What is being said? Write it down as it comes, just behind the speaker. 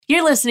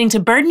You're listening to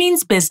Bird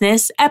Means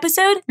Business,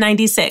 episode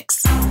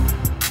 96.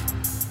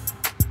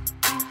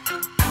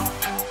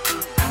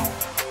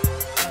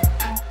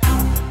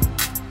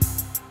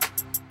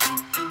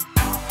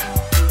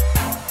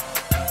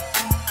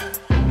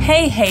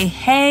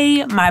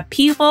 Hey, my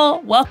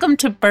people. Welcome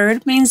to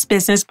Bird Means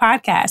Business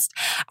podcast.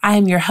 I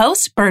am your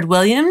host, Bird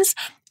Williams,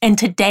 and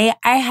today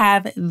I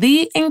have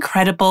the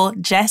incredible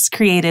Jess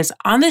Creatives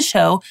on the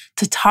show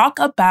to talk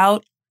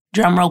about,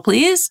 drumroll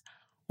please,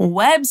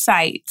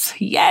 websites.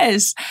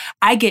 Yes,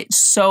 I get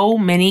so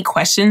many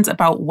questions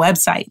about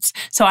websites.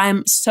 So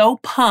I'm so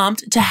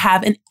pumped to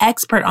have an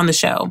expert on the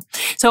show.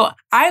 So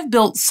I've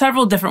built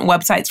several different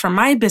websites for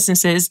my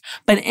businesses,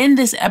 but in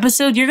this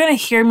episode, you're going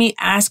to hear me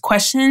ask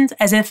questions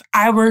as if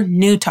I were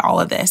new to all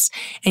of this.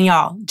 And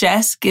y'all,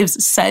 Jess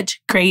gives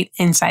such great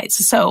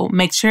insights. So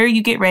make sure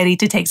you get ready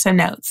to take some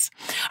notes.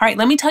 All right,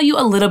 let me tell you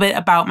a little bit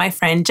about my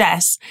friend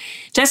Jess.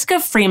 Jessica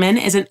Freeman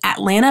is an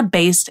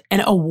Atlanta-based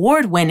and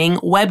award-winning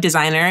web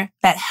designer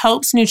that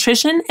helps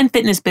nutrition and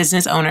fitness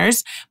business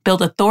owners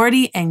build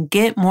authority and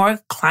get more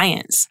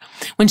clients.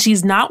 When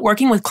she's not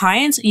working with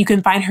clients, you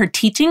can find her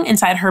teaching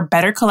inside her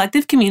Better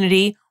Collective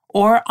community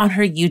or on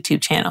her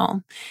YouTube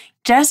channel.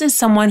 Jess is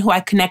someone who I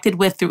connected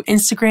with through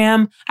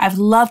Instagram. I've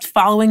loved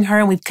following her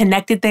and we've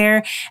connected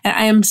there, and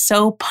I am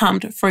so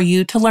pumped for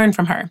you to learn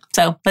from her.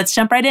 So let's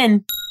jump right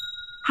in.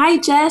 Hi,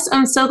 Jess.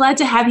 I'm so glad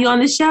to have you on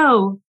the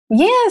show.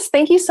 Yes,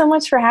 thank you so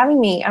much for having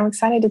me. I'm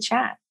excited to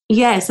chat.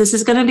 Yes, this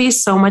is going to be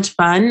so much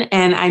fun.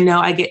 And I know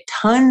I get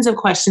tons of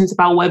questions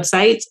about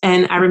websites.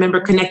 And I remember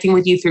connecting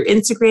with you through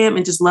Instagram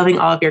and just loving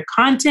all of your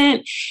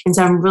content. And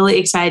so I'm really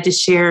excited to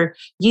share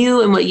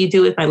you and what you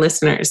do with my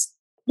listeners.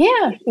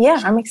 Yeah,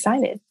 I'm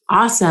excited.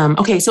 Awesome.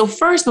 Okay, so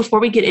first, before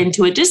we get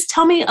into it, just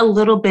tell me a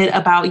little bit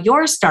about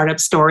your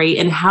startup story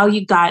and how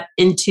you got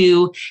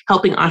into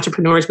helping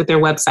entrepreneurs with their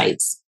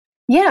websites.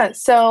 Yeah,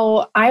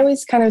 so I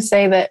always kind of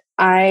say that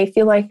I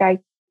feel like I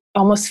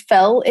almost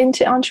fell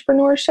into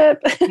entrepreneurship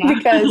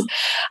because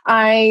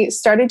I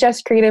started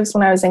Jess Creatives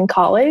when I was in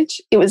college.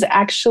 It was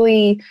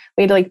actually,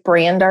 we had to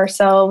brand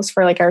ourselves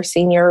for our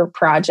senior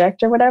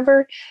project or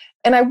whatever.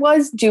 And I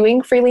was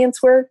doing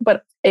freelance work,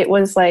 but it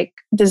was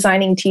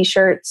designing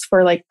t-shirts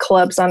for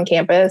clubs on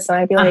campus. And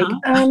I'd be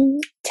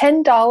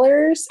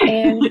 $10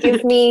 and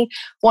give me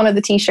one of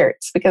the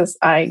t-shirts because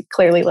I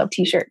clearly love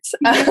t-shirts.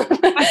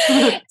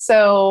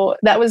 So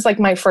that was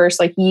my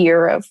first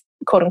year of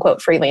quote unquote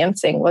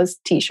freelancing was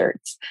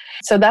t-shirts.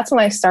 So that's when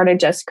I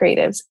started Jess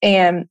Creatives.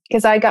 And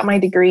because I got my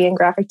degree in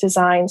graphic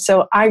design.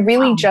 So I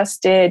really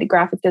just did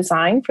graphic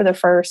design for the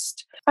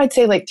first, I'd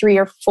say 3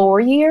 or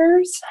 4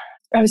 years.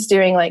 I was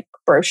doing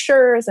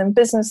brochures and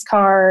business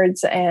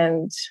cards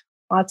and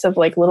lots of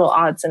little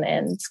odds and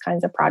ends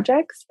kinds of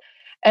projects.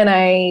 And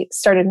I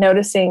started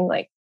noticing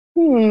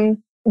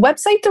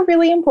websites are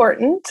really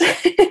important.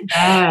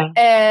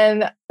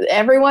 And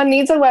everyone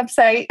needs a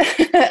website.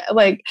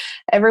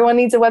 Everyone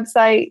needs a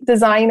website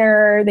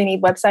designer. They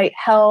need website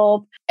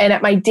help. And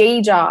at my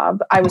day job,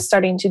 I was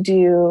starting to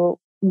do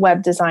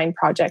web design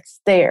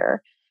projects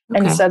there.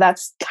 Okay. And so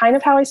that's kind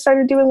of how I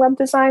started doing web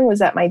design was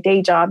at my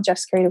day job.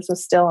 Jess Creatives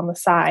was still on the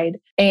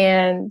side.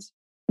 And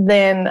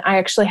then I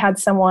actually had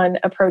someone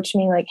approach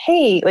me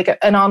hey,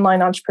 an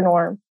online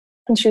entrepreneur.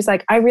 And she was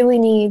like, I really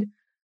need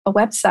a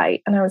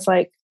website. And I was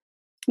like,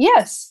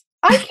 yes,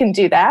 I can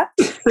do that.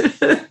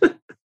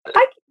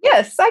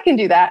 Yes, I can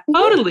do that.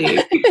 Totally.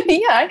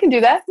 Yeah, I can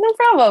do that. No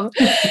problem.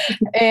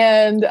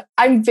 And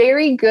I'm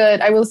very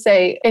good, I will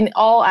say, in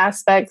all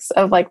aspects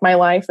of my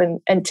life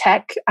and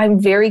tech, I'm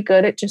very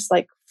good at just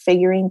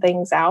figuring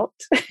things out.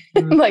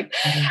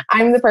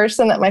 I'm the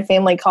person that my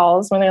family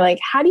calls when they're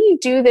how do you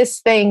do this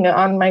thing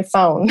on my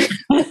phone?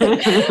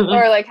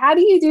 Or how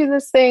do you do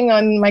this thing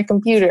on my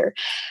computer?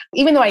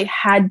 Even though I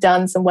had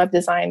done some web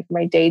design for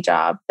my day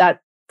job, that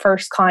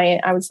first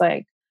client, I was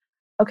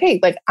okay,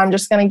 I'm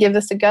just going to give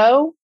this a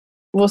go.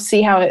 We'll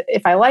see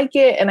if I like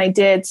it. And I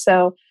did.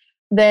 So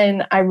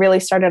then I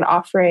really started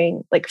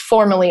offering,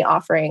 formally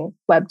offering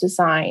web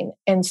design.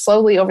 And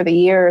slowly over the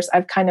years,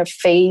 I've kind of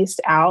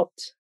phased out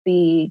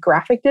the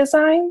graphic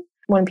design.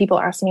 When people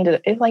ask me do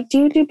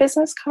you do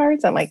business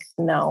cards? I'm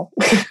no.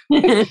 Go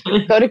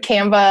to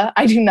Canva.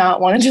 I do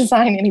not want to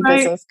design any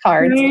business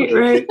cards.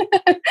 Right.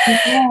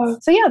 Yeah.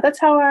 So yeah, that's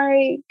how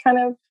it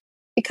kind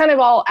of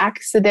all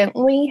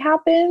accidentally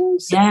happened.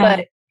 Yeah.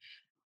 But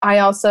I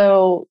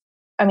also,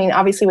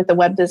 obviously with the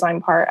web design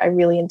part, I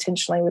really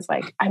intentionally was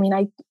I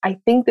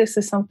think this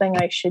is something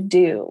I should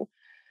do.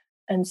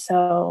 And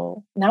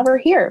so now we're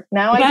here.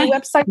 Now I do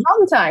websites all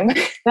the time.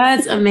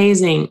 That's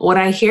amazing. What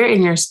I hear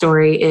in your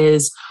story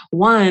is,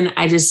 one,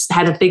 I just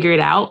had to figure it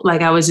out.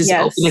 I was just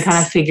open to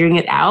kind of figuring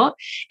it out.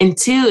 And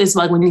two is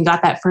when you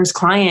got that first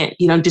client,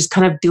 just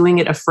kind of doing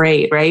it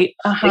afraid, right?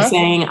 You're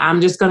saying,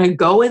 I'm just going to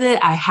go with it.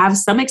 I have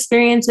some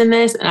experience in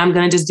this and I'm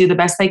going to just do the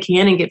best I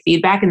can and get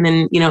feedback and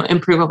then,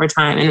 improve over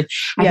time. And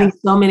I think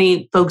so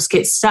many folks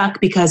get stuck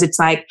because it's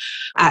I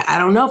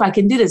don't know if I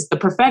can do this, the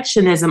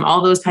perfectionism,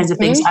 all those kinds of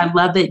things. I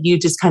love that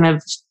you just kind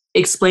of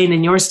explained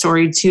in your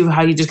story too,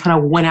 how you just kind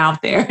of went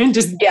out there and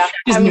just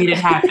made it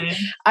happen.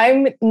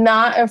 I'm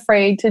not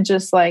afraid to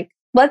just like,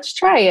 let's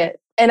try it.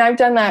 And I've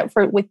done that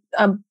with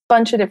a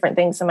bunch of different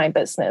things in my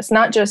business,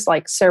 not just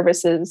like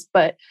services,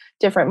 but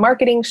different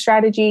marketing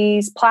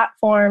strategies,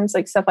 platforms,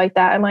 like stuff like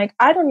that. I'm like,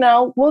 I don't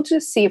know. We'll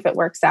just see if it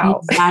works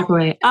out.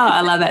 Exactly. Oh, I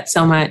love that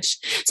so much.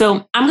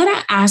 So I'm going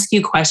to ask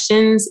you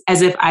questions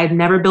as if I've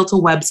never built a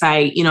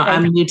website. You know,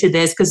 I'm new to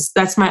this because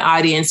that's my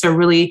audience. They're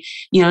really,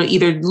 you know,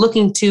 either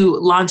looking to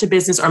launch a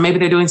business or maybe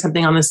they're doing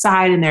something on the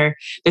side and they're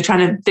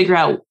trying to figure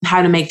out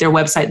how to make their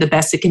website the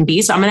best it can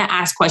be. So I'm going to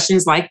ask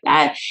questions like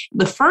that.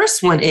 The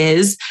first one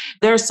is,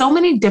 there are so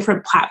many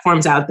different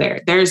platforms out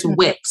there. There's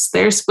Wix,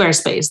 there's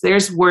Squarespace,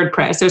 there's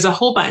WordPress, there's a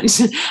whole bunch.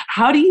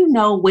 How do you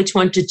know which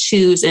one to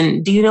choose?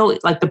 And do you know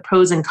like the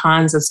pros and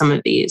cons of some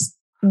of these?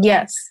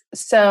 Yes.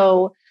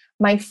 So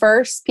my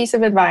first piece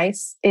of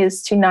advice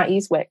is to not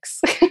use Wix.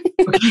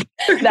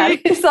 That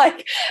is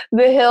like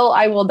the hill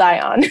I will die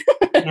on.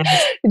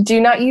 Yes.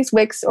 Do not use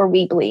Wix or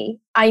Weebly.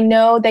 I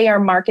know they are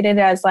marketed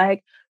as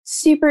like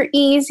super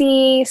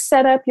easy,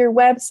 set up your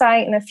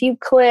website in a few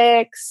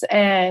clicks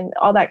and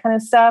all that kind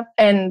of stuff.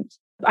 And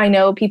I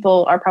know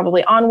people are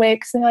probably on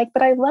Wix and they're like,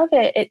 but I love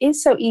it. It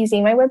is so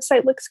easy. My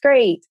website looks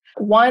great.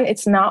 One,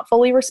 it's not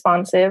fully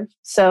responsive.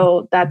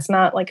 So that's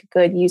not like a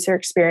good user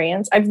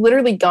experience. I've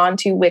literally gone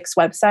to Wix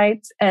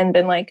websites and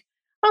been like,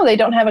 oh, they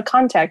don't have a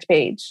contact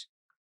page.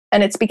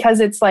 And it's because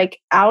it's like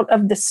out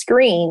of the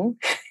screen.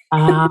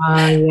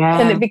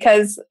 And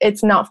because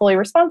it's not fully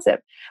responsive.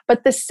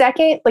 But the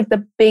second, like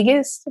the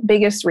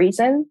biggest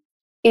reason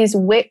is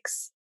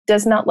Wix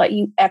does not let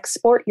you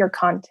export your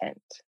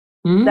content.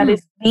 That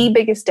is the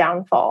biggest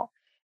downfall.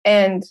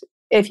 And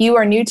if you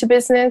are new to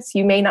business,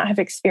 you may not have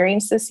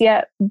experienced this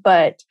yet,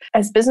 but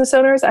as business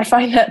owners, I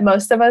find that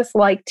most of us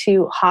like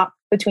to hop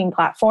between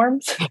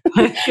platforms.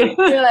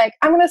 You're like,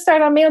 I'm going to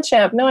start on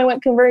MailChimp. No, I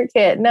want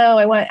ConvertKit. No,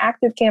 I want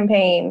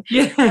ActiveCampaign.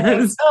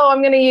 Yes. Oh,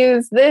 I'm going to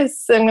use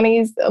this. I'm going to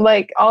use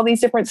like all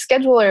these different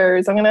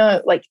schedulers. I'm going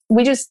to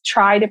we just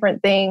try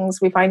different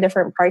things. We find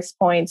different price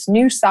points.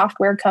 New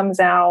software comes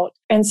out.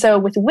 And so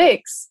with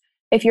Wix,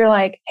 if you're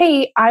like,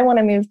 hey, I want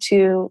to move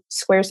to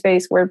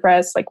Squarespace,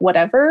 WordPress, like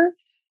whatever,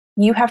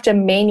 you have to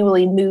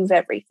manually move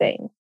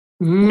everything.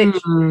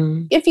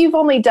 If you've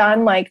only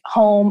done like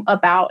home,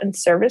 about, and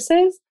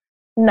services,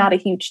 not a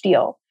huge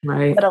deal.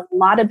 Right. But a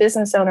lot of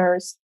business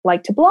owners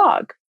like to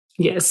blog.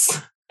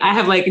 Yes. I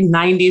have like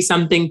 90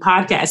 something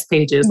podcast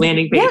pages,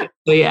 landing pages.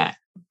 So yeah.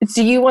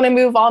 Do you want to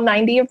move all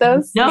 90 of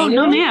those? No,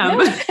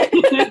 ma'am.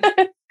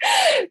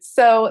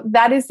 So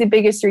that is the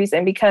biggest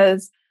reason,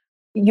 because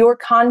your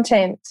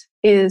content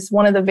is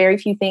one of the very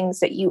few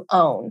things that you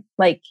own.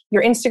 Like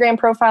your Instagram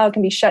profile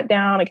can be shut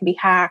down, it can be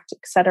hacked,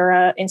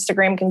 etc.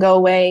 Instagram can go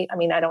away. I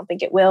mean, I don't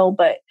think it will,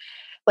 but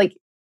like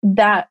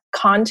that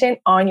content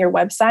on your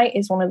website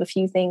is one of the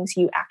few things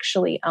you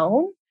actually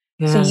own.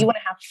 Yeah. So you want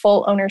to have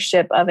full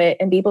ownership of it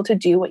and be able to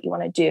do what you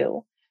want to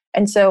do.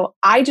 And so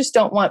I just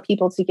don't want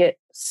people to get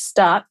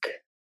stuck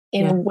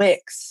in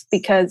Wix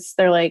because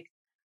they're like,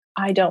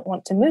 I don't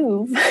want to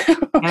move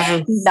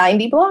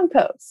 90 blog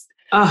posts.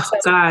 Oh,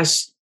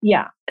 gosh.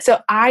 Yeah.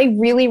 So I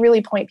really,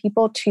 really point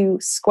people to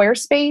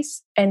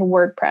Squarespace and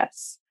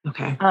WordPress.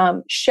 Okay.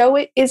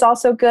 Showit is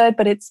also good,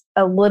 but it's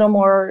a little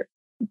more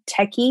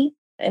techie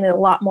and a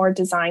lot more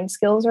design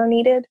skills are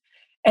needed.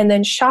 And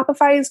then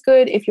Shopify is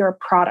good if you're a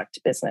product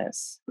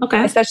business.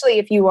 Okay. Especially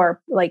if you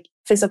are like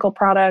physical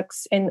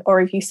products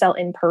or if you sell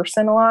in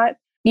person a lot.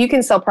 You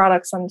can sell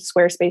products on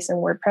Squarespace and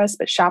WordPress,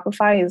 but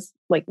Shopify is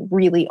like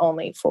really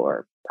only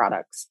for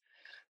products.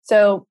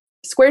 So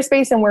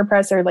Squarespace and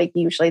WordPress are like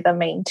usually the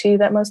main two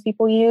that most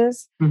people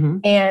use. Mm-hmm.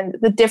 And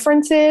the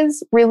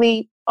differences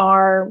really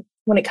are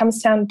when it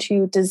comes down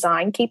to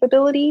design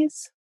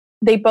capabilities.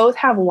 They both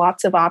have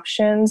lots of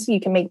options. You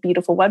can make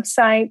beautiful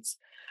websites.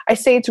 I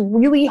say it's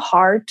really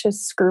hard to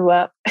screw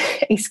up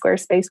a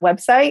Squarespace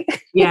website.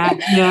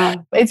 Yeah.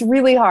 It's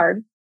really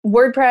hard.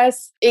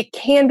 WordPress, it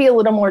can be a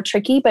little more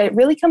tricky, but it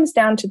really comes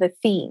down to the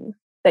theme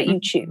that you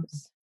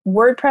choose.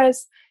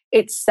 WordPress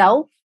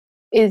itself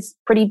is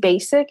pretty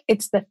basic.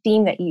 It's the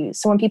theme that you use.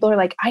 So when people are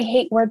like, I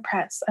hate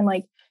WordPress, I'm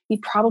like, you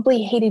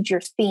probably hated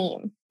your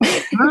theme.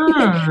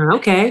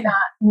 Okay.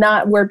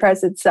 Not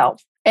WordPress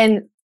itself.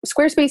 And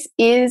Squarespace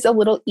is a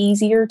little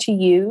easier to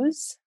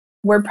use.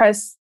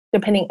 WordPress,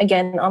 depending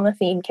again on the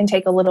theme, can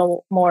take a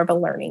little more of a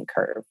learning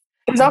curve.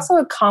 There's also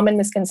a common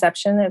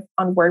misconception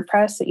on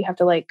WordPress that you have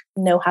to like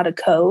know how to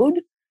code.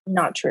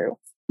 Not true.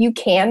 You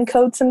can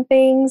code some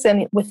things,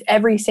 and with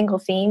every single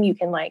theme, you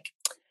can like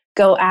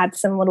go add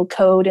some little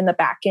code in the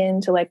back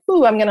end to like, I'm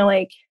going to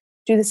like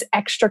do this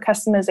extra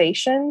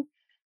customization,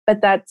 but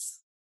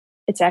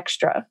it's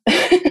extra.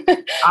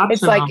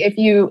 It's like if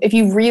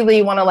you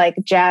really want to like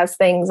jazz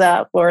things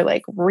up or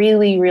like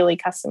really, really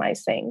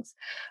customize things.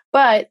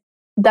 But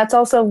that's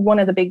also one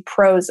of the big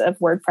pros of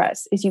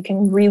WordPress is you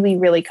can really,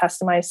 really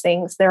customize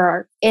things. There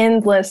are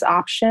endless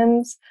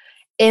options,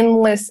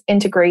 endless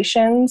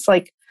integrations.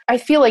 Like I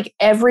feel like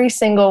every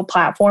single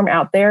platform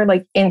out there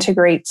like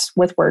integrates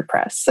with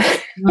WordPress.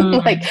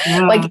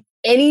 Like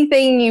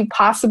anything you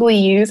possibly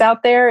use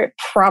out there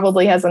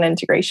probably has an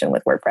integration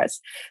with WordPress.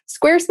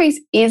 Squarespace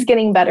is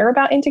getting better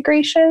about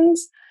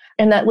integrations,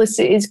 and that list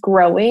is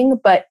growing,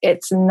 but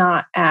it's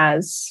not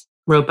as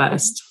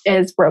robust.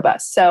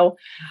 So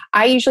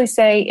I usually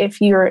say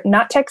if you're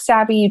not tech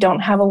savvy, you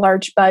don't have a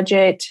large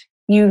budget,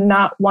 you're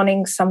not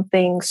wanting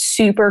something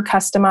super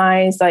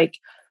customized, like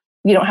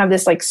you don't have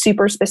this like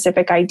super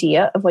specific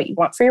idea of what you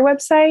want for your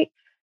website,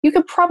 you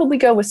could probably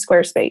go with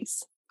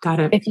Squarespace. Got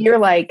it. If you're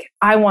like,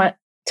 I want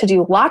to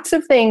do lots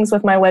of things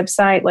with my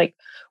website, like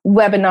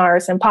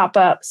webinars and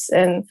pop-ups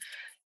and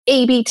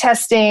A/B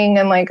testing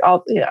and like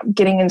all,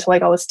 getting into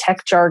like all this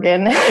tech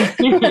jargon,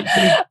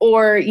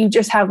 or you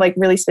just have like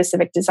really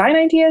specific design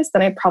ideas,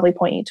 then I'd probably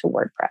point you to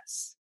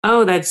WordPress.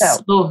 Oh, that's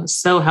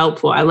so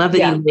helpful. I love that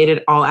you laid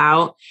it all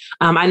out.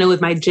 I know with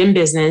my gym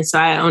business, so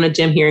I own a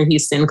gym here in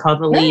Houston called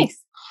The League. Nice.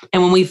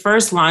 And when we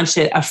first launched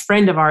it, a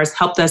friend of ours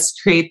helped us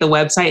create the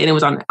website, and it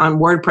was on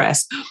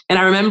WordPress. And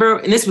I remember,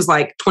 and this was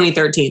like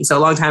 2013, so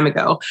a long time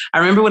ago. I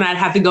remember when I'd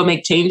have to go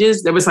make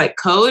changes, there was like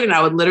code, and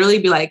I would literally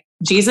be like,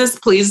 Jesus,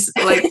 please,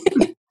 like,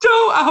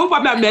 I hope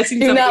I'm not messing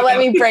something up. Do not let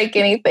me break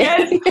anything.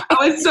 Yes,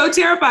 I was so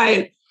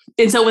terrified.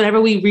 And so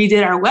whenever we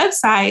redid our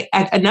website,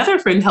 another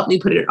friend helped me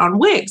put it on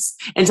Wix.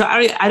 And so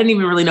I didn't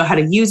even really know how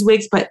to use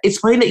Wix, but it's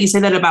funny that you say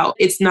that about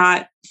it's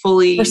not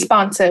fully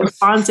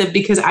responsive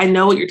because I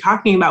know what you're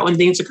talking about when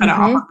things are kind of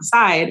off on the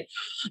side.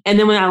 And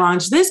then when I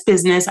launched this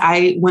business,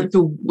 I went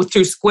through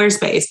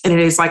Squarespace, and it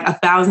is like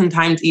 1,000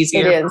 times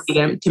easier for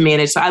me to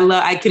manage. So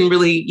I can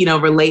really,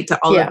 relate to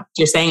all of what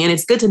you're saying. And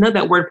it's good to know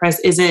that WordPress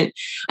isn't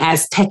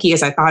as techy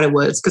as I thought it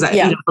was. Because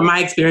from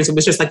my experience, it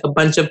was just like a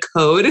bunch of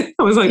code.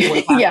 I was like,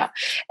 what? Yeah.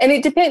 And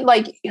it depends,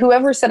 like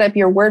whoever set up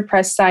your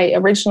WordPress site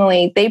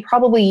originally, they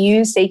probably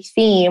used a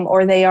theme,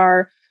 or they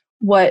are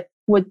what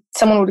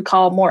someone would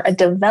call more a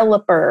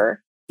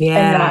developer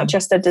and not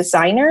just a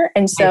designer.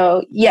 And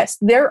so, yes,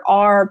 there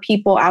are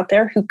people out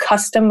there who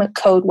custom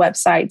code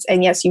websites.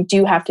 And yes, you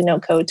do have to know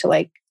code to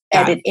like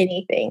edit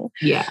anything.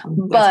 Yeah.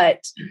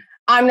 But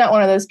I'm not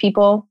one of those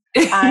people.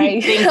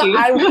 Thank you.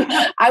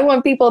 I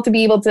want people to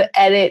be able to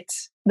edit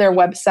their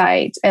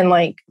website and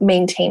like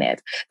maintain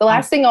it. The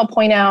last thing I'll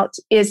point out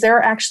is there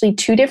are actually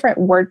two different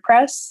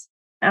WordPress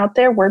out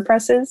there,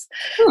 WordPresses.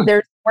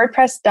 There's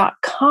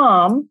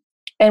WordPress.com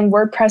and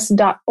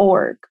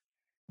WordPress.org.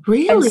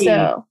 Really?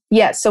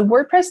 And so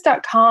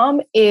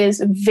WordPress.com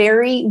is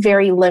very,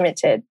 very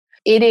limited.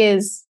 It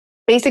is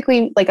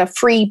basically like a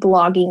free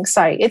blogging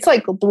site. It's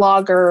like a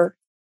Blogger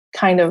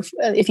kind of,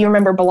 if you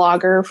remember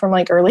Blogger from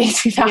like early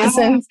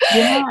 2000s,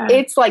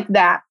 it's like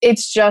that.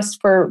 It's just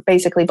for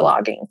basically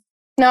blogging.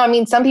 Now, I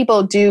mean, some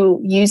people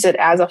do use it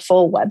as a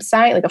full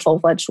website, like a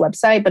full-fledged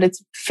website, but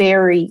it's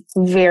very,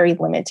 very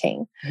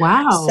limiting.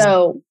 Wow.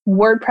 So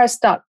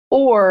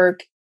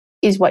WordPress.org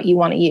is what you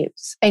want to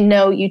use. I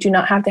know you do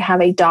not have to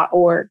have a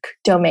 .org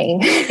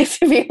domain to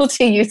be able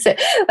to use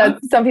it.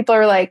 Some people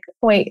are like,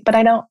 wait, but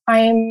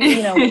I'm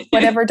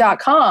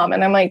whatever.com.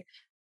 And I'm like,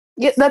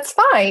 yeah, that's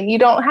fine. You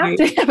don't have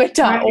to have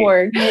a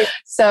 .org.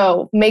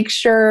 So make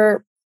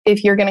sure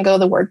if you're going to go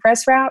the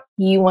WordPress route,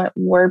 you want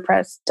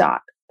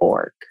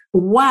WordPress.org.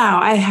 Wow,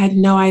 I had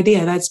no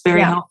idea. That's very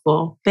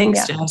helpful.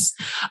 Thanks, Jess.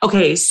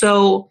 Okay,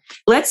 so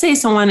let's say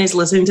someone is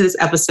listening to this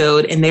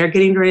episode and they're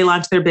getting ready to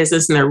launch their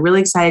business and they're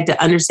really excited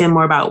to understand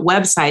more about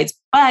websites,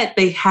 but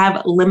they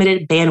have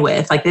limited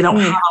bandwidth, like they don't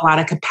have a lot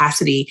of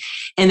capacity,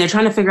 and they're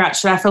trying to figure out,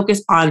 should I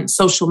focus on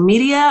social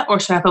media or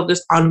should I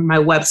focus on my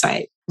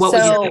website? What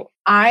would you think?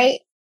 I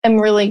am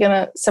really going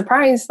to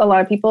surprise a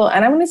lot of people,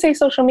 and I'm going to say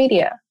social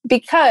media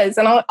because,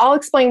 and I'll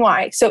explain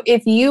why. So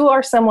if you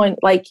are someone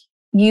like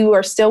you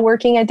are still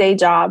working a day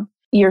job,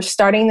 you're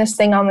starting this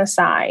thing on the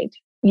side,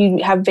 you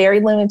have very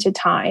limited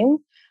time,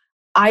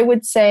 I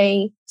would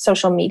say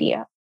social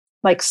media.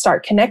 Like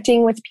start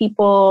connecting with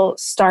people,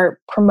 start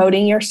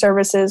promoting your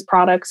services,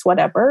 products,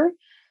 whatever.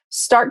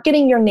 Start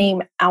getting your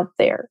name out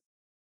there.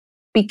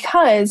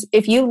 Because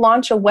if you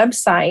launch a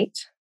website,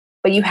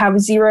 but you have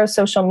zero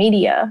social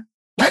media,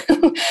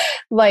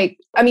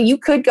 you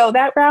could go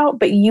that route,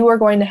 but you are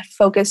going to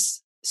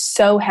focus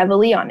so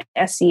heavily on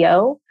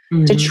SEO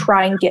to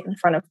try and get in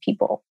front of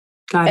people.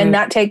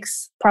 That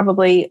takes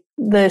probably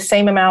the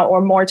same amount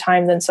or more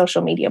time than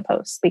social media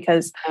posts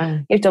because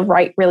you have to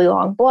write really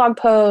long blog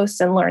posts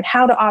and learn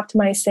how to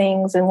optimize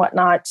things and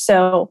whatnot.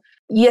 So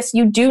yes,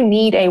 you do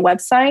need a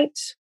website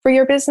for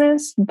your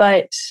business,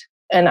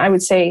 and I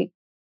would say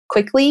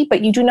quickly,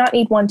 but you do not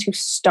need one to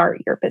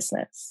start your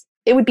business.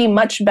 It would be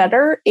much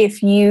better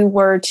if you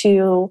were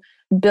to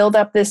build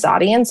up this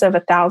audience of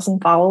 1,000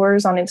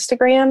 followers on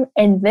Instagram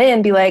and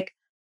then be like,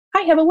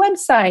 I have a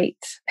website.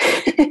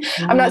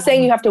 I'm not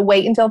saying you have to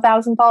wait until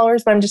 1,000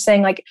 followers, but I'm just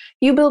saying like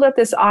you build up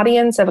this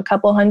audience of a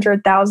couple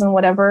 100,000,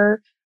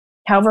 whatever,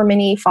 however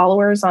many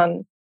followers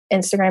on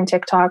Instagram,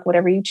 TikTok,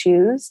 whatever you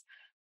choose,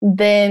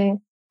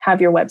 then have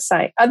your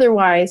website.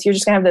 Otherwise, you're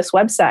just going to have this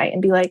website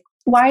and be like,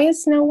 why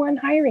is no one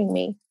hiring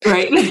me?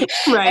 Right.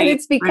 Right. And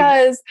it's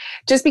because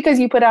just because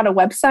you put out a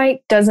website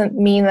doesn't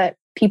mean that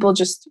people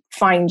just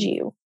find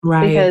you.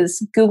 Right.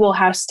 Because Google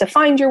has to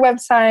find your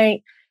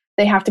website.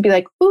 They have to be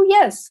like, oh,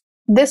 yes,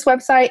 this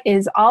website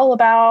is all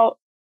about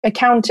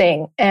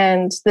accounting.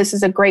 And this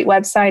is a great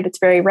website. It's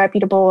very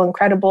reputable and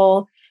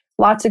credible.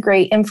 Lots of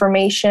great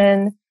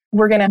information.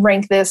 We're going to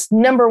rank this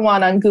number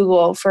 1 on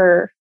Google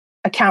for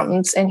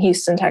accountants in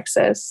Houston,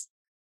 Texas.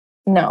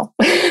 No,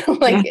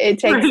 it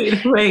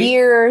takes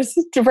years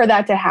for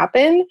that to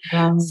happen.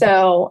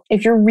 So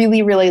if you're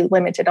really, really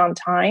limited on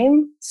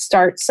time,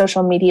 start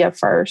social media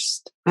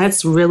first.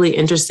 That's really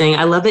interesting.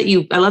 I love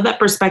that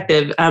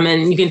perspective.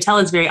 And you can tell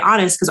it's very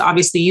honest because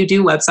obviously you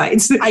do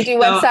websites. I do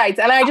websites.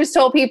 And I just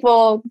told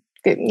people,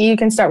 you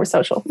can start with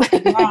social.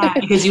 Yeah,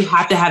 because you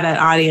have to have that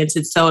audience.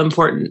 It's so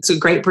important. It's a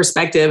great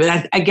perspective.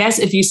 And I guess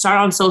if you start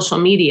on social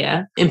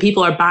media and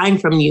people are buying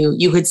from you,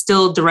 you could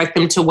still direct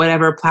them to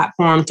whatever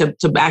platform to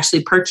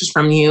actually purchase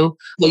from you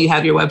while you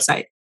have your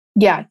website.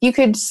 Yeah, you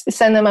could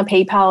send them a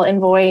PayPal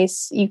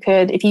invoice. You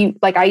could, if you,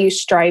 like I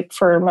use Stripe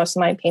for most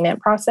of my payment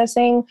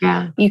processing.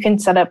 Yeah. You can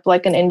set up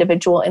like an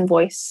individual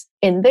invoice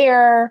in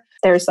there.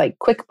 There's like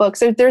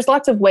QuickBooks. There's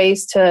lots of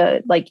ways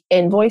to like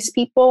invoice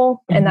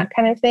people and that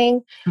kind of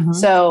thing.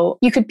 So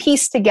you could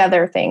piece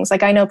together things.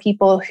 Like I know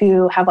people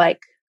who have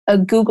like a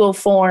Google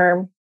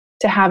form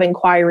to have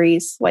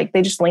inquiries. Like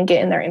they just link it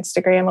in their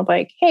Instagram of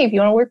like, hey, if you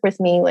want to work with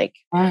me, like,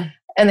 and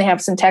they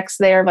have some text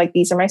there, like,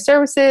 these are my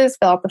services,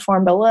 fill out the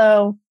form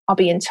below. I'll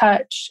be in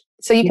touch.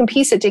 So you can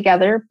piece it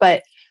together,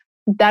 but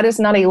that is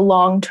not a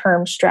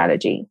long-term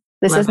strategy.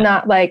 This is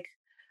not like,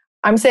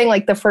 I'm saying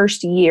like the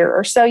first year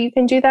or so you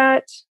can do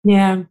that.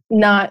 Yeah.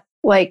 Not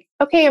like,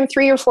 okay, I'm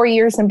 3 or 4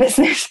 years in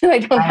business and I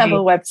don't have a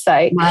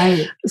website.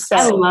 Right. So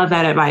I love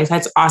that advice.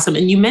 That's awesome.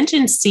 And you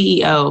mentioned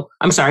CEO.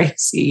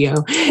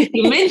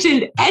 You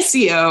mentioned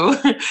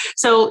SEO.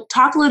 So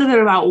talk a little bit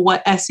about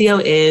what SEO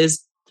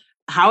is,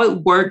 how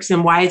it works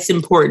and why it's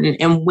important,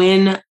 and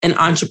when an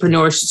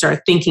entrepreneur should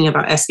start thinking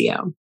about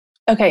SEO.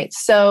 Okay.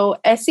 So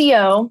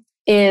SEO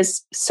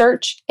is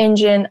search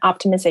engine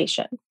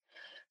optimization.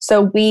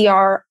 So we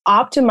are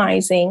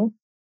optimizing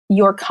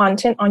your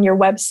content on your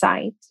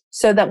website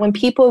so that when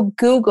people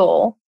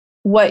Google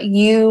what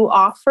you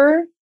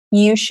offer,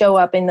 you show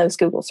up in those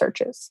Google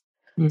searches.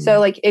 So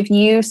like if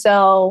you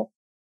sell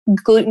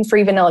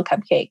gluten-free vanilla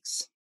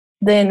cupcakes,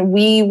 then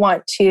we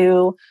want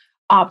to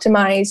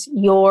optimize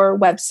your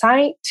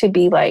website to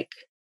be like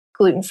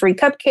gluten-free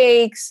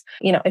cupcakes.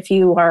 You know, if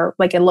you are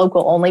like a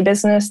local only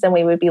business, then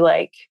we would be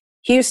like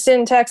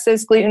Houston,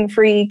 Texas,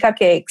 gluten-free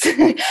cupcakes.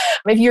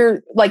 If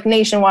you're like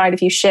nationwide,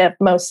 if you ship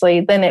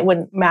mostly, then it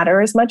wouldn't matter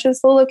as much as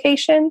the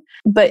location,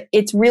 but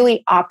it's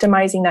really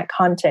optimizing that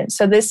content.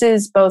 So this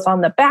is both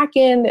on the back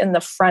end and the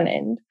front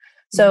end.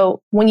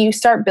 So when you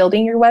start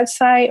building your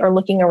website or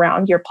looking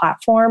around your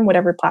platform,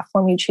 whatever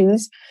platform you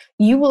choose,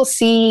 you will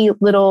see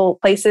little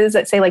places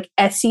that say like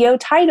SEO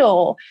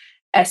title,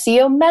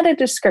 SEO meta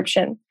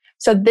description.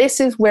 So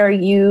this is where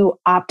you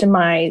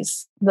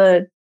optimize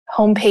the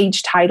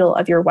homepage title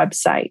of your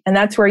website. And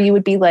that's where you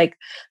would be like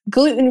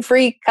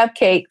gluten-free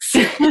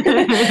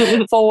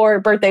cupcakes for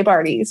birthday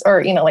parties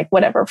or, you know, like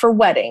whatever, for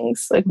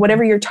weddings, like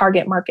whatever your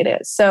target market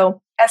is.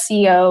 So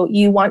SEO,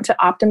 you want to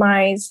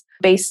optimize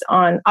based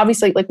on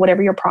obviously like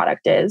whatever your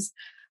product is,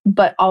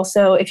 but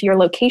also if you're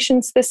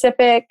location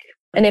specific,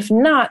 and if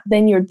not,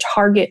 then your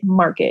target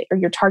market or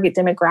your target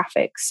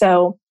demographic.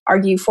 So are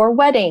you for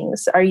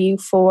weddings? Are you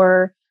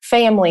for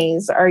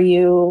families? Are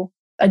you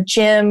a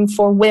gym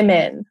for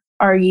women?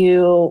 Are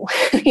you,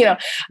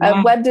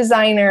 a web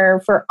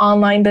designer for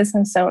online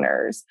business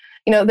owners?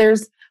 You know,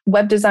 there's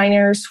web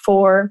designers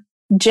for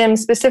gym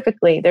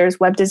specifically. There's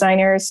web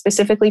designers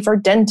specifically for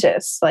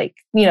dentists. Like,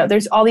 you know,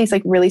 there's all these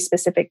like really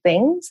specific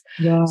things.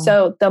 Yeah.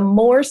 So the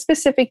more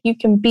specific you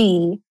can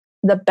be,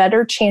 the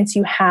better chance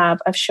you have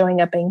of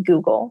showing up in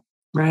Google.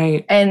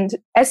 Right. And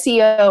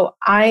SEO,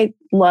 I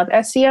love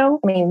SEO.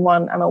 I mean,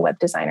 one, I'm a web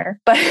designer,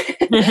 but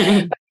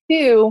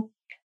two,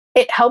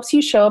 it helps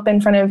you show up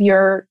in front of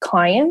your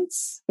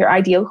clients, your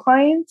ideal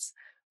clients,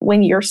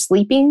 when you're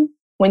sleeping,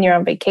 when you're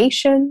on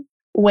vacation,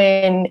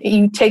 when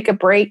you take a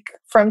break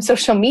from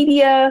social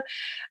media.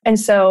 And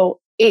so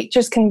it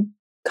just can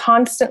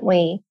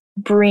constantly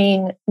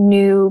bring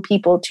new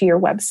people to your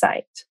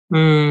website.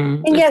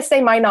 And yes,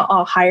 they might not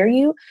all hire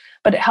you,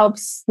 but it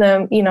helps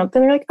them, you know,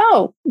 then they're like,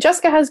 oh,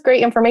 Jessica has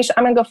great information.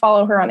 I'm going to go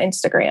follow her on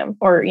Instagram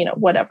or, you know,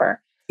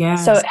 whatever.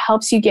 Yes. So it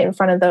helps you get in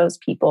front of those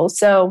people.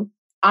 So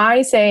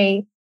I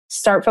say,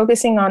 start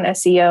focusing on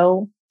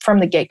SEO from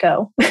the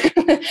get-go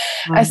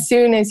as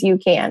soon as you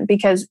can,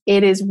 because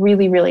it is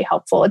really, really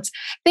helpful.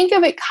 Think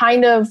of it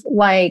kind of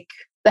like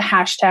the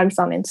hashtags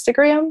on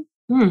Instagram.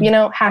 You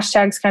know,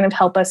 hashtags kind of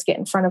help us get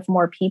in front of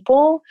more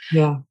people.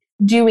 Yeah.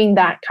 Doing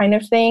that kind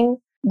of thing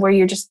where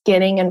you're just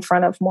getting in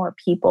front of more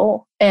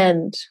people.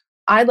 And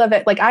I love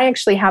it. Like I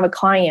actually have a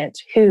client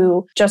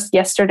who just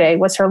yesterday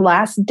was her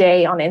last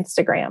day on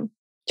Instagram.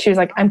 She was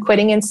like, I'm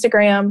quitting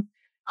Instagram.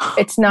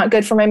 It's not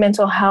good for my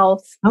mental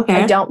health.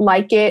 Okay. I don't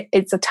like it.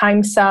 It's a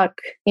time suck,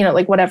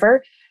 like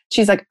whatever.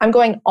 She's like, I'm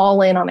going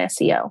all in on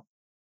SEO.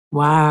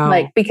 Wow.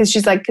 Like, because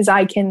she's like, because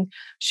I can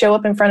show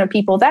up in front of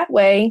people that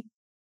way.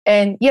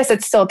 And yes,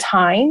 it's still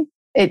time.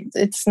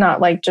 It's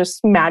not like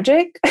just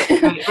magic,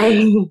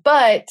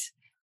 but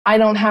I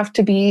don't have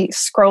to be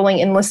scrolling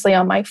endlessly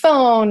on my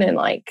phone and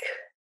like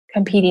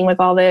competing with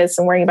all this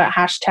and worrying about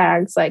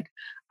hashtags. Like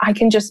I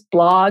can just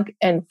blog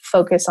and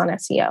focus on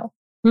SEO.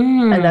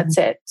 And that's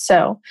it.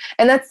 So,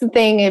 and that's the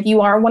thing. If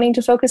you are wanting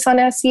to focus on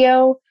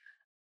SEO,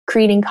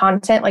 creating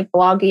content like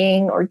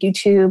blogging or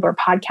YouTube or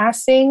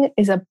podcasting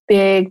is a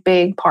big,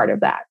 big part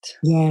of that.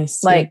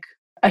 Yes. Like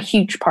a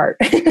huge part.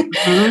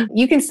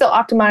 You can still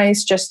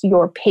optimize just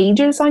your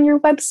pages on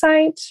your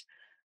website.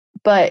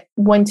 But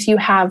once you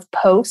have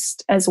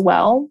posts as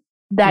well,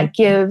 that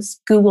gives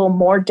Google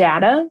more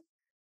data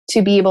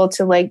to be able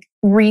to like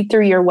read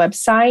through your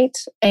website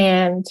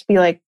and be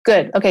like,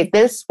 good, okay,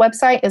 this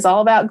website is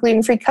all about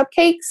gluten-free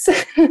cupcakes.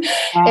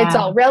 It's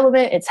all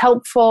relevant. It's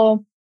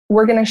helpful.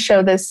 We're going to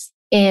show this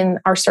in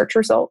our search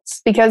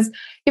results because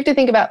you have to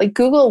think about like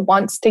Google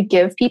wants to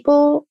give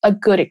people a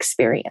good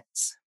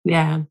experience.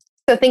 Yeah.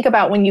 So think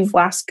about when you've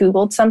last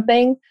Googled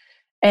something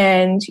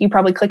and you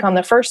probably click on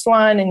the first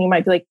one and you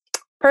might be like,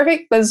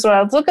 perfect, this is what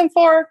I was looking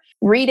for.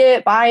 Read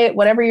it, buy it,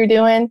 whatever you're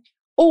doing.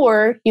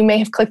 Or you may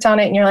have clicked on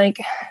it and you're like,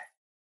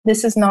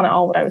 this is not at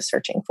all what I was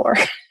searching for.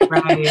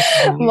 Right.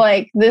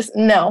 Like this,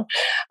 no.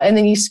 And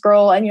then you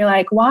scroll and you're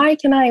like, why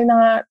can I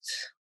not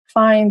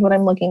find what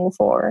I'm looking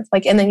for?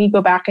 Like, and then you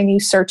go back and you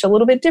search a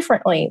little bit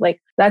differently.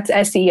 Like that's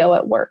SEO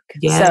at work.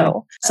 Yeah.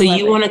 So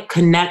you want to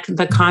connect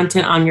the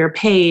content on your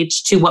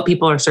page to what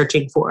people are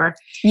searching for.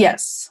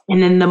 Yes.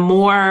 And then the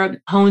more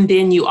honed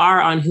in you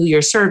are on who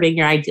you're serving,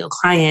 your ideal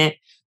client,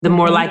 the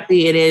more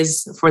likely it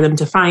is for them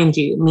to find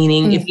you.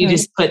 Meaning if you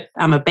just put,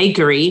 I'm a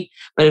bakery,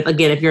 but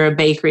if you're a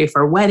bakery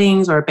for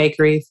weddings or a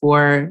bakery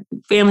for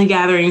family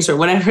gatherings or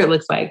whatever it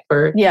looks like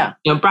for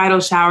bridal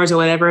showers or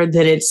whatever,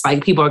 then it's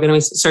like people are going to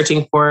be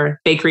searching for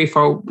bakery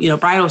for,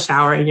 bridal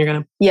shower and you're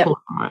going to pull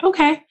them.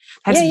 Okay.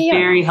 That's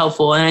very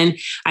helpful. And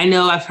I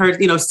know I've heard,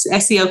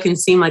 SEO can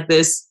seem like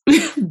this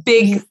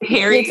big,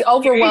 hairy. It's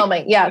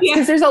overwhelming. Yeah.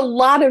 Because there's a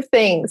lot of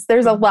things.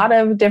 There's a lot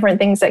of different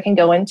things that can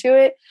go into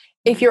it.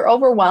 If you're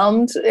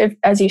overwhelmed,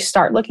 as you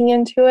start looking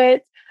into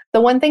it,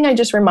 the one thing I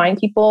just remind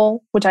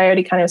people, which I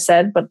already kind of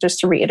said, but just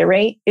to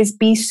reiterate, is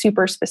be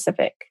super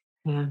specific.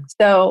 Yeah.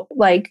 So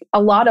like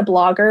a lot of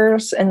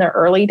bloggers in their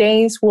early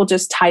days will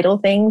just title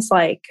things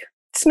like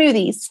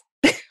smoothies.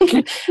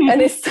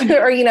 And it's,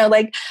 or,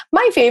 like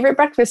my favorite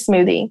breakfast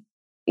smoothie,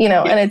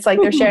 and it's like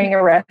they're sharing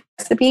a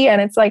recipe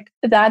and it's like,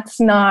 that's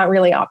not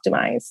really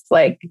optimized.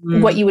 Like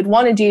what you would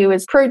want to do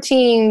is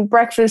protein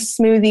breakfast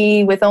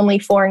smoothie with only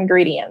 4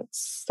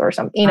 ingredients or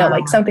something,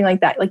 like something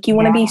like that. Like you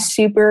want to be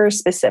super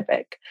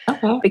specific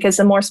because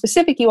the more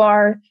specific you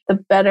are, the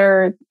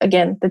better,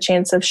 again, the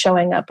chance of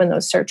showing up in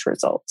those search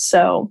results.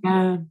 So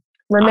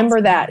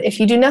remember that if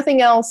you do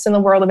nothing else in the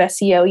world of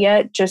SEO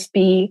yet, just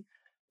be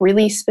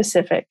really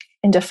specific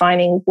in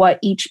defining what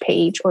each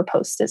page or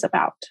post is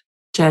about.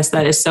 Jess,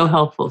 that is so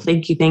helpful.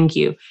 Thank you. Thank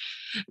you.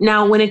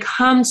 Now, when it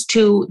comes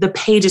to the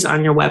pages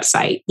on your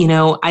website,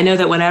 I know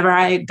that whenever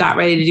I got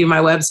ready to do my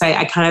website,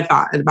 I kind of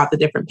thought about the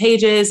different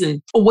pages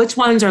and which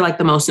ones are like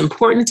the most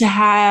important to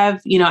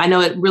have. I know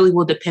it really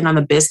will depend on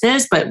the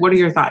business, but what are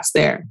your thoughts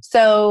there?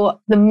 So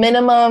the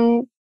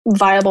minimum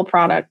viable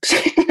product,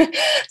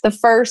 the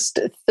first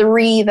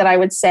 3 that I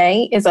would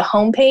say is a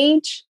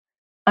homepage,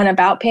 an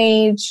about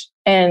page,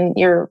 and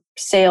your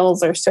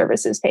sales or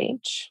services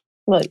page.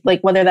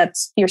 Like whether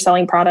that's you're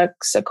selling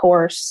products, a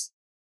course,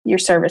 your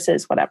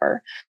services,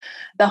 whatever.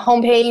 The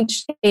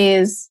homepage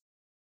is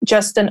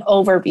just an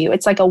overview.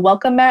 It's like a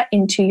welcome mat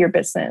into your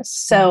business.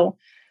 So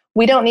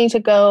we don't need to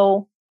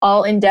go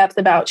all in depth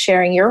about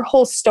sharing your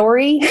whole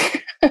story.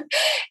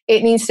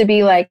 It needs to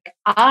be like,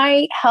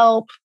 I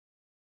help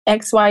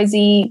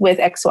XYZ with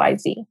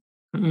XYZ.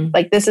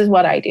 Like this is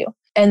what I do.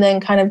 And then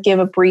kind of give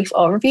a brief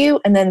overview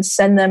and then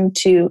send them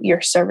to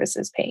your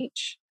services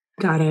page.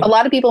 Got it. A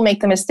lot of people make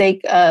the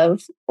mistake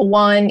of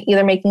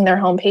either making their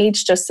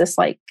homepage just this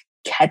like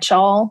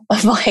catch-all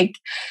of like,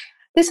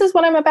 this is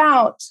what I'm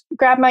about.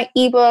 Grab my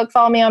ebook,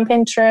 follow me on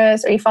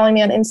Pinterest. Are you following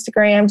me on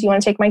Instagram? Do you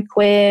want to take my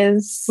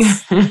quiz?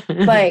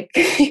 Like,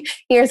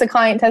 here's a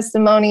client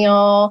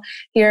testimonial.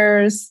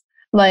 Here's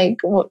like,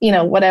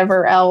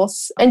 whatever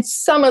else. And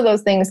some of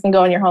those things can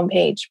go on your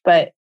homepage,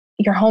 but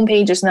your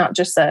homepage is not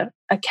just a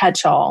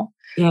catch-all.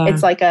 Yeah.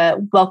 It's like a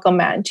welcome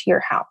mat into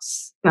your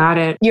house. Got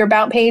it. Your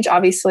about page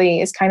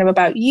obviously is kind of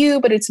about you,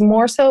 but it's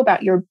more so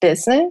about your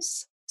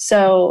business.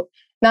 So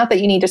not that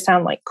you need to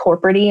sound like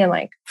corporate-y and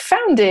like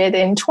founded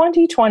in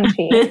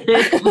 2020,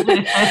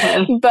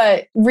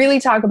 but really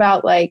talk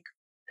about like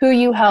who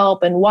you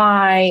help and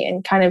why,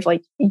 and kind of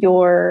like a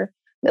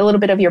little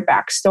bit of your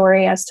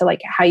backstory as to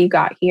like how you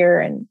got here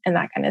and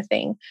that kind of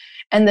thing.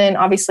 And then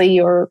obviously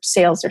your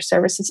sales or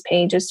services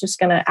page is just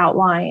going to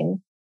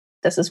outline,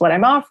 this is what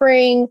I'm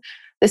offering.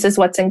 This is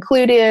what's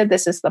included.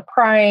 This is the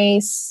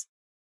price.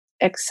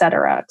 et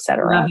cetera, et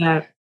cetera. Love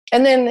that.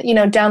 And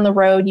then, down the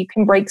road, you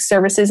can break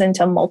services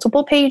into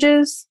multiple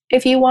pages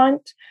if you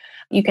want.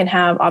 You can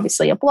have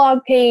obviously a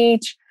blog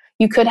page.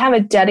 You could have a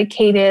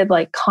dedicated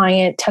like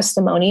client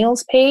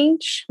testimonials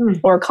page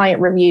or client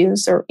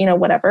reviews or,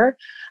 whatever.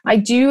 I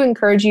do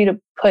encourage you to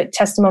put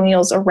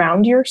testimonials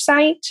around your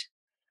site.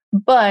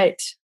 But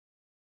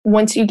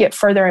once you get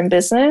further in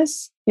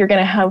business, you're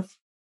going to have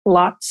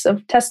lots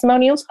of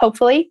testimonials,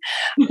 hopefully.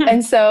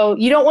 And so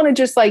you don't want to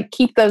just like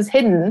keep those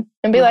hidden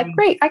and be like,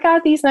 great, I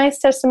got these nice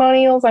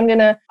testimonials. I'm going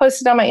to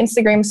post it on my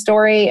Instagram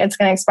story. It's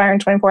going to expire in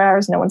 24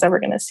 hours. No one's ever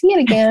going to see it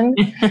again.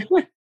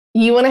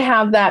 You want to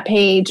have that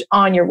page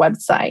on your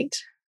website.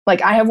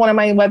 Like I have one on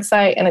my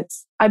website and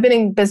I've been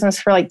in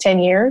business for like 10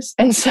 years.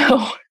 And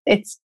so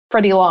it's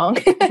pretty long.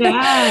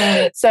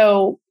 Yeah.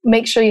 So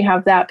make sure you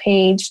have that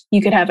page.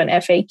 You could have an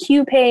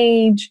FAQ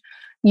page.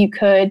 You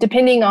could,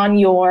 depending on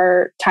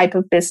your type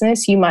of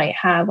business, you might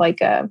have like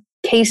a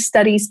case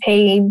studies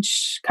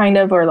page kind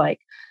of, or like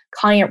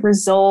client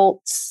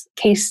results,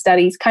 case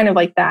studies, kind of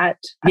like that.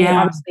 I mean,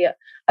 obviously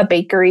a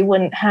bakery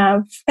wouldn't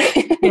have,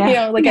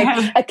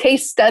 a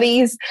case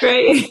studies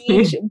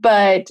page.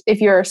 But if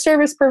you're a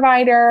service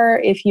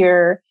provider, if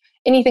you're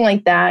anything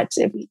like that,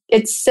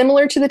 it's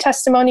similar to the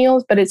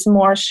testimonials, but it's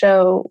more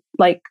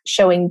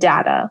showing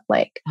data.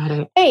 Like,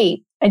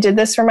 hey, I did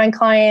this for my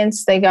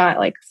clients. They got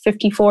like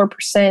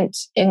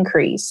 54%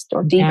 increase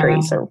or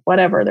decrease or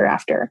whatever they're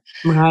after.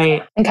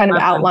 Right. And kind of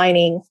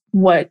outlining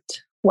what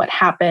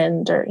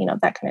happened or,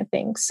 that kind of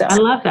thing. So I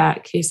love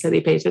that case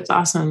study page. It's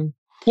awesome.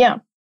 Yeah.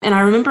 And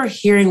I remember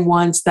hearing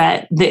once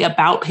that the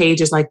about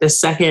page is like the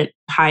second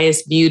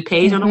highest viewed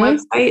page on a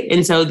website.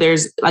 And so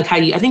there's like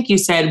I think you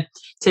said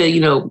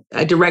to,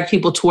 direct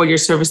people toward your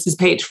services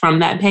page from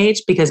that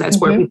page, because that's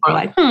where people are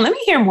like, let me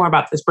hear more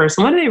about this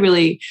person. What are they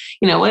really,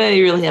 what are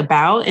they really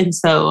about? And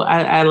so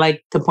I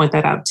like to point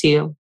that out to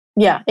you.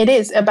 Yeah, it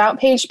is about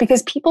page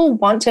because people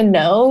want to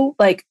know,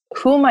 like,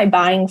 who am I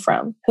buying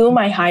from? Who am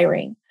I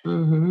hiring?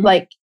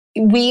 Like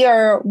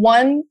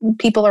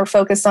people are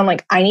focused on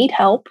like, I need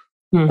help.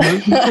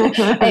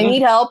 I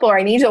need help, or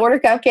I need to order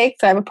cupcakes.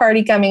 I have a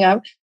party coming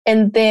up.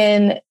 And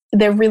then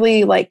they're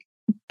really like,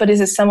 but is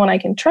this someone I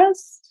can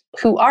trust?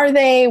 Who are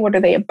they? What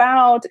are they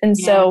about? And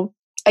so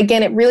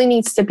again, it really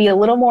needs to be a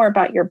little more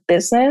about your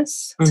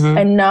business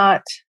and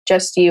not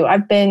just you.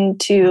 I've been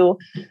to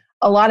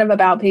a lot of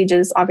about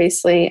pages,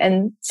 obviously.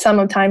 And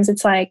sometimes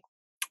it's like,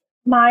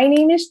 my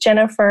name is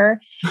Jennifer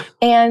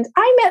and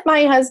I met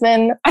my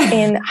husband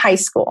in high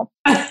school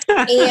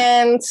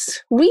and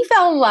we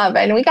fell in love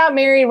and we got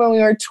married when we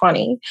were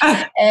 20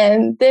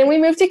 and then we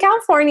moved to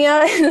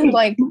California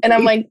and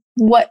I'm like,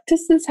 what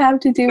does this have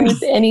to do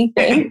with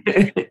anything?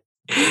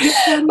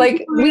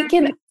 Like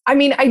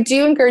I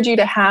do encourage you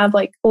to have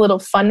like little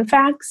fun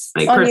facts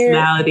like on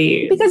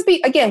personality. Because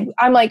again,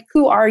 I'm like,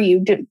 who are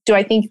you? Do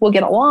I think we'll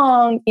get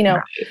along?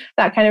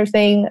 That kind of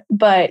thing.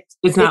 But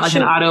it's not like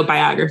an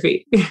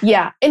autobiography.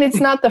 Yeah. And it's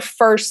not the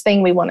first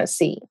thing we want to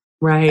see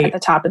at the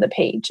top of the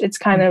page. It's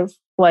kind of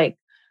like,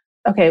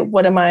 okay,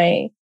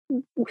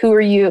 who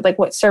are you? Like,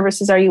 what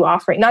services are you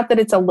offering? Not that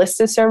it's a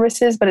list of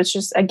services, but it's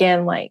just,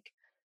 again, like,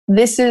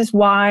 this is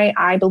why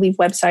I believe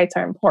websites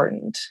are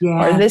important.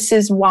 Or this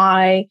is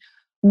why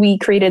we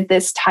created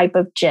this type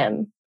of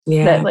gym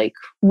that like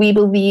we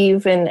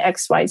believe in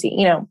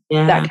XYZ,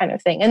 that kind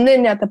of thing. And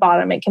then at the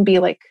bottom, it can be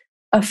like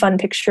a fun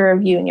picture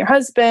of you and your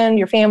husband,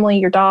 your family,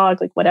 your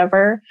dog, like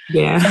whatever.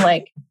 Yeah. And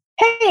like,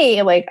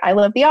 hey, like I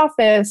love The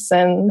Office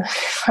and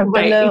I've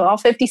been to all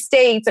 50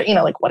 states or,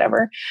 like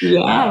whatever.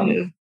 Yeah.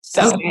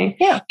 Okay.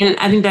 Yeah. And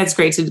I think that's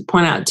great to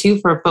point out too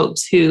for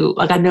folks who,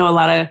 like, I know a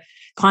lot of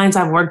clients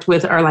I've worked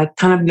with are like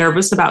kind of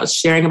nervous about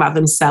sharing about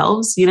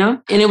themselves,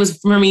 and it was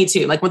for me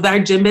too. Like with our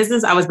gym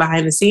business, I was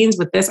behind the scenes.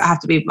 With this, I have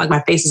to be like,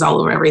 my face is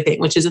all over everything,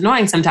 which is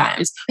annoying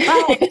sometimes.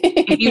 But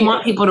if you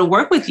want people to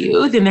work with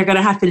you, then they're going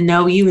to have to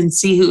know you and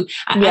see who.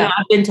 I know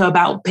I've been to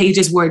about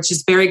pages where it's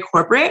just very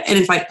corporate and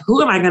it's like,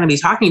 who am I going to be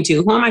talking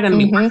to? Who am I going to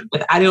be working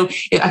with?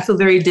 I feel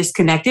very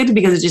disconnected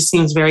because it just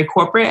seems very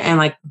corporate and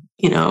like,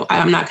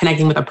 I'm not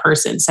connecting with a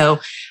person.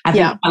 So I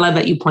think I love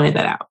that you pointed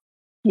that out.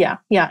 Yeah.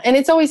 Yeah. And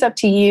it's always up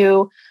to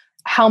you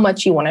how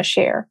much you want to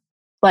share.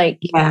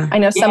 Like, I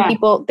know some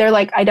people, they're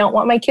like, I don't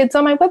want my kids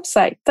on my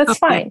website. That's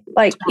fine.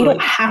 Like, you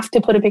don't have to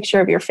put a picture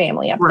of your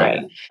family up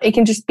there. It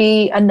can just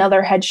be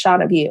another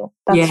headshot of you.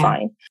 That's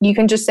fine. You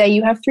can just say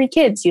you have 3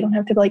 kids. You don't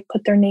have to like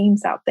put their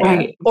names out there.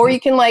 Right. Or you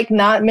can like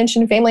not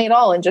mention family at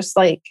all and just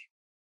like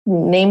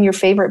name your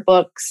favorite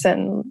books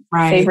and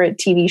favorite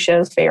TV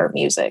shows, favorite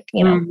music.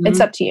 It's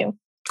up to you.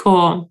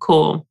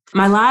 Cool.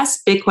 My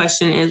last big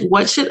question is,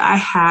 what should I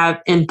have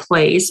in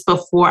place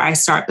before I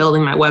start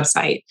building my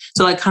website?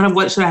 So like kind of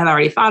what should I have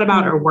already thought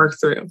about or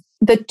worked through?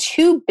 The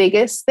 2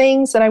 biggest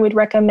things that I would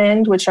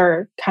recommend, which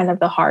are kind of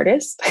the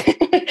hardest,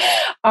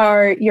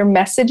 are your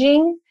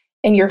messaging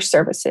and your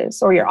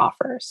services or your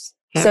offers.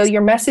 Yes. So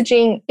your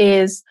messaging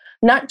is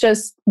not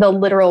just the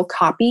literal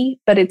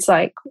copy, but it's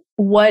like,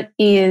 what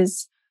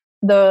is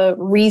the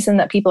reason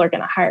that people are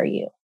going to hire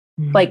you?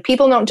 Like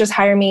people don't just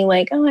hire me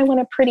like, oh, I want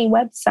a pretty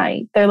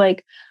website. They're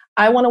like,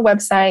 I want a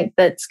website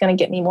that's going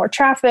to get me more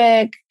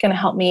traffic, going to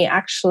help me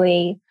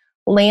actually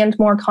land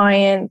more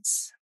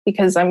clients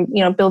because I'm,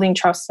 building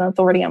trust and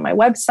authority on my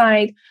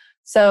website.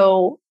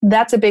 So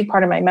that's a big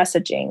part of my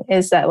messaging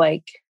is that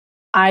like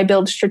I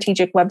build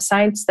strategic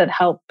websites that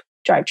help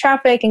drive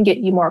traffic and get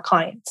you more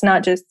clients,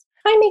 not just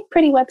I make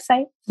pretty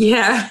websites.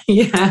 Yeah.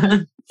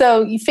 Yeah.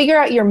 So you figure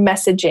out your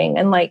messaging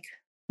and like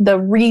the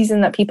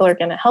reason that people are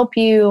going to help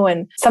you.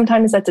 And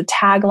sometimes that's a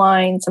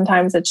tagline.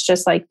 Sometimes it's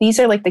just like, these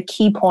are like the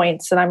key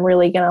points that I'm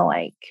really going to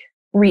like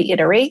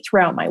reiterate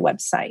throughout my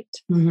website.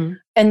 Mm-hmm.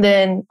 And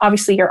then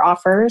obviously your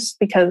offers,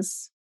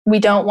 because we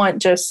don't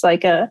want just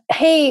like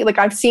hey, like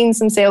I've seen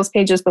some sales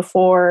pages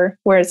before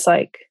where it's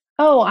like,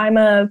 oh, I'm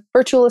a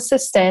virtual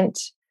assistant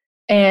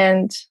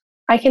and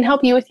I can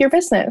help you with your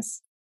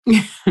business.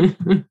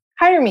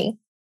 Hire me.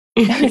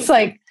 And it's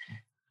like,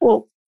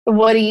 well,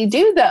 what do you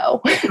do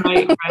though?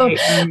 Right.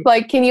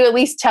 Like, can you at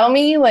least tell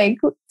me like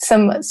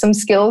some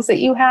skills that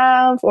you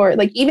have, or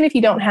like, even if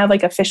you don't have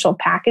like official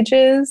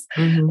packages,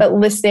 but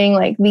listing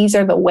like, these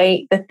are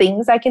the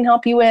things I can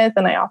help you with.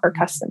 And I offer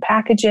custom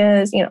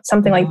packages,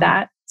 something like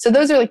that. So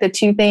those are like the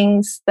two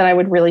things that I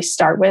would really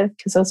start with,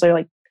 because those are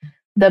like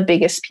the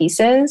biggest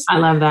pieces. I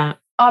love that.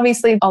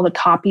 Obviously, all the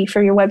copy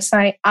for your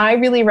website. I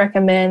really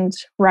recommend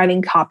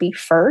writing copy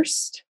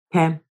first.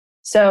 Okay.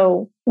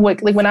 So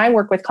when I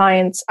work with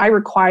clients, I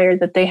require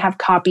that they have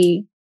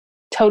copy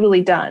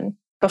totally done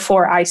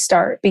before I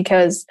start,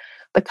 because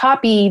the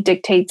copy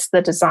dictates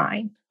the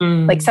design.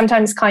 Like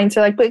sometimes clients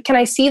are like, but can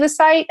I see the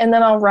site? And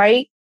then I'll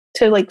write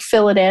to like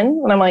fill it in.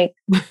 And I'm like,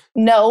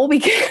 no,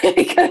 because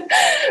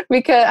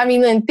I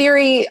mean, in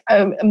theory,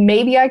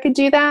 maybe I could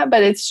do that,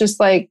 but it's just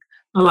like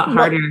a lot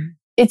harder.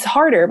 It's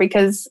harder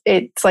because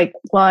it's like,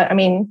 well, I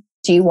mean,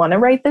 do you want to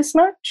write this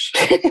much?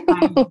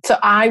 So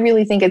I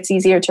really think it's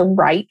easier to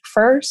write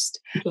first,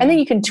 and then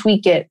you can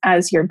tweak it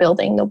as you're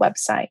building the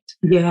website.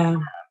 Yeah,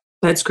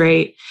 that's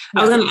great.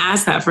 I was going to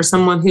ask that for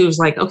someone who's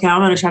like, okay,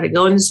 I'm going to try to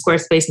go into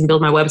Squarespace and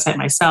build my website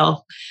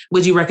myself.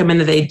 Would you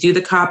recommend that they do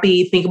the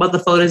copy, think about the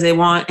photos they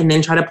want, and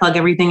then try to plug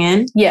everything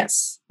in?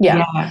 Yes.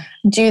 Yeah.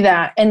 Do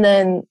that. And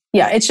then,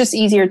 it's just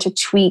easier to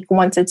tweak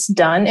once it's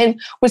done. And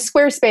with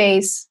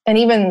Squarespace and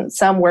even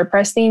some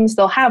WordPress themes,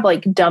 they'll have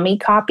like dummy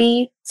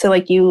copy. So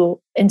like you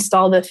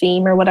install the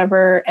theme or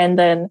whatever, and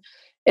then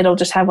it'll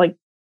just have like,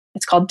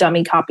 it's called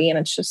dummy copy, and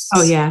it's just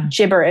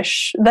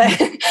gibberish.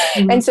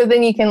 And so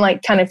then you can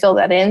like kind of fill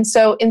that in.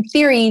 So in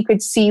theory, you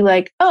could see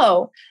like,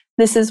 oh,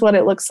 this is what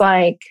it looks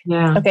like.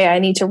 Yeah. Okay, I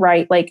need to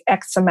write like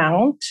X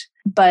amount.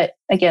 But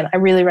again, I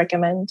really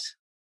recommend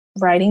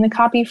writing the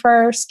copy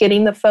first,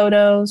 getting the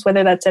photos,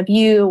 whether that's of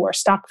you or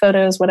stock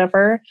photos,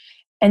 whatever,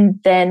 and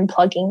then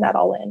plugging that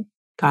all in.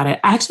 Got it.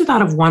 I actually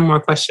thought of one more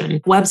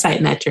question.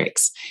 Website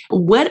metrics.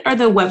 What are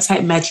the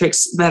website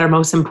metrics that are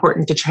most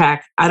important to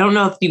track? I don't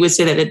know if you would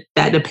say that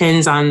that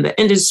depends on the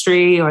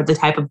industry or the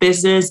type of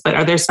business, but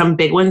are there some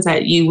big ones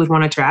that you would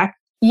want to track?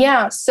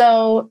 Yeah.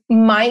 So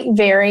might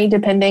vary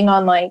depending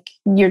on like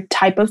your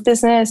type of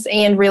business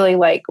and really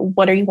like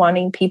what are you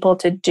wanting people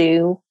to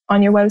do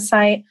on your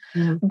website.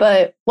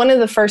 But one of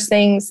the first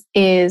things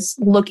is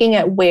looking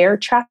at where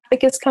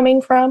traffic is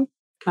coming from.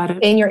 Got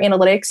it. In your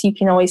analytics, you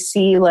can always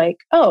see like,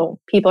 oh,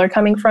 people are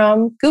coming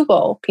from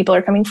Google, people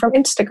are coming from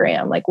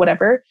Instagram, like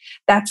whatever.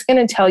 That's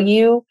going to tell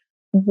you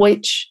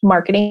which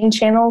marketing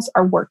channels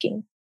are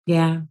working.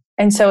 Yeah.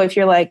 And so if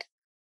you're like,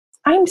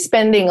 I'm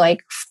spending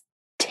like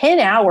 10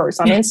 hours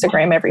on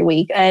Instagram every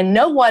week and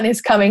no one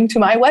is coming to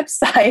my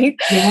website,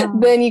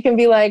 then you can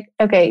be like,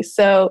 okay,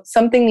 so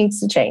something needs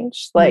to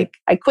change. Like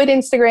I quit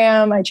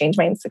Instagram, I changed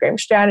my Instagram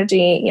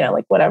strategy,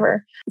 like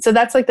whatever. So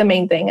that's like the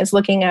main thing is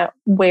looking at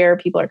where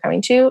people are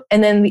coming to.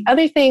 And then the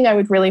other thing I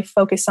would really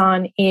focus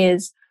on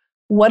is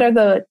what are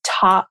the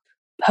top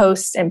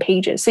posts and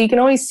pages. So you can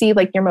always see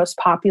like your most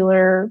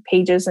popular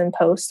pages and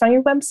posts on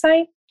your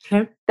website.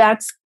 Okay.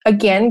 That's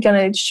again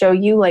going to show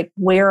you like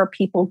where are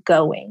people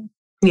going.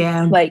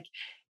 Yeah. Like,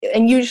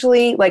 and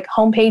usually like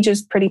homepage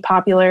is pretty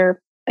popular.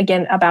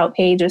 Again, about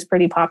page is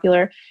pretty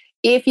popular.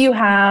 If you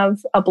have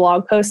a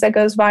blog post that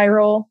goes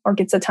viral or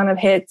gets a ton of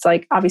hits,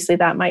 like obviously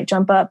that might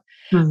jump up.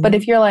 But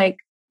if you're like,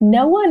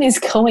 no one is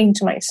going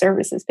to my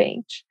services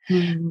page,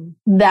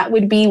 that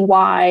would be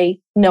why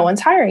no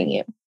one's hiring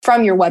you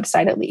from your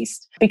website, at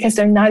least, because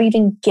they're not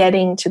even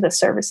getting to the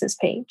services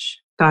page.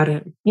 Got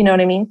it. You know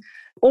what I mean?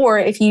 Or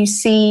if you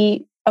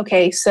see,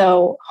 okay,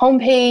 so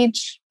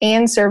homepage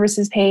and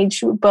services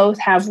page both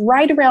have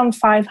right around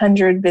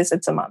 500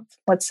 visits a month,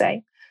 let's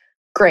say.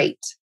 Great.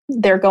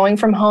 They're going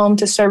from home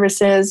to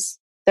services.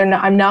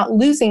 I'm not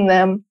losing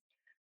them,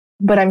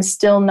 but I'm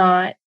still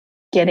not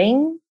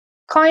getting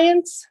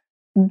clients.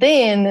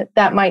 Then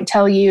that might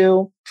tell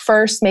you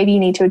first, maybe you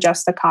need to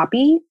adjust the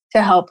copy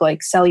to help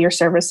like sell your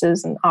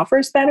services and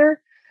offers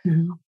better.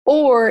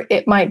 Or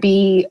it might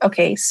be,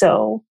 okay,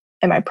 so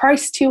am I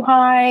priced too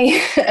high?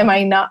 Am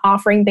I not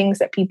offering things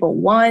that people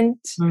want?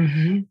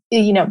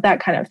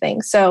 That kind of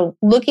thing. So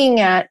looking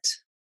at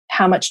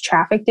how much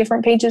traffic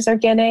different pages are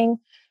getting,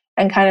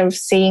 and kind of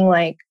seeing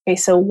like, okay,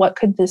 so what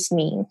could this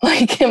mean?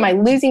 Like, am I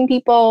losing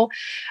people?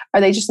 Are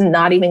they just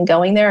not even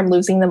going there? I'm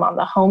losing them on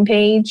the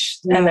homepage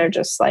and they're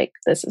just like,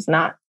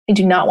 I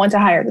do not want to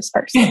hire this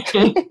person.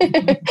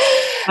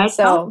 That's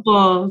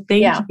helpful.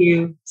 Thank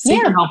you.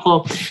 Super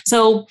helpful.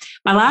 So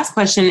my last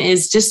question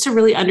is just to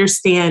really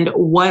understand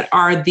what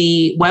are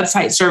the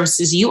website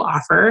services you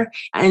offer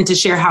and to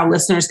share how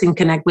listeners can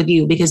connect with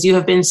you, because you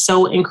have been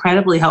so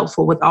incredibly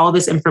helpful with all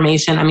this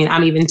information. I mean,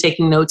 I'm even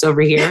taking notes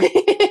over here.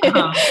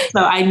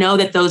 So I know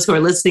that those who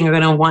are listening are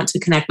going to want to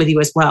connect with you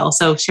as well.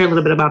 So share a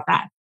little bit about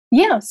that.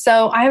 Yeah.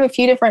 So I have a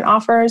few different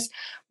offers.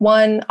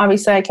 One,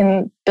 obviously I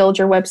can build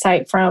your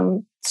website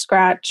from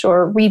scratch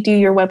or redo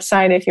your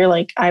website if you're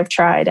like, I've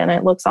tried and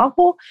it looks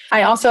awful.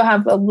 I also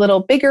have a little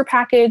bigger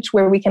package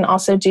where we can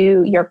also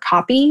do your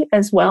copy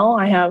as well.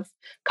 I have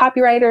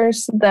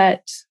copywriters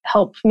that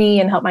help me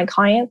and help my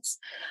clients.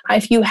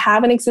 If you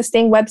have an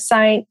existing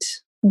website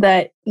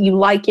that you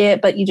like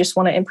it, but you just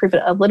want to improve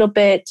it a little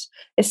bit,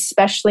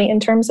 especially in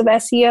terms of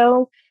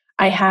SEO,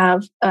 I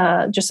have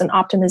just an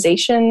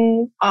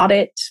optimization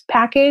audit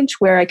package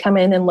where I come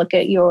in and look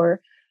at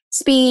your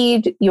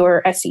speed,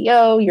 your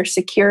SEO, your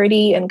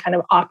security, and kind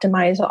of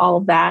optimize all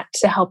of that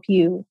to help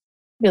you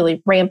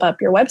really ramp up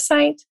your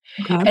website.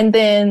 Okay. And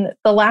then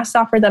the last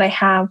offer that I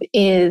have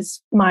is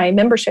my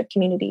membership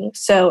community.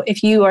 So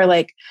if you are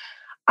like,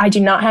 I do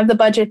not have the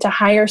budget to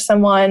hire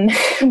someone,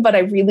 but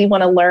I really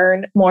want to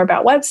learn more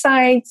about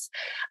websites,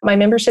 my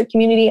membership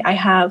community, I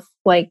have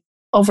like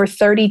over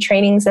 30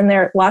 trainings in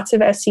there, lots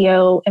of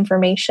SEO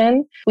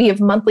information. We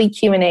have monthly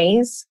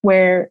Q&As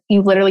where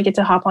you literally get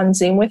to hop on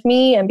Zoom with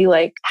me and be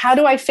like, how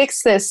do I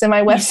fix this in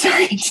my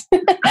website?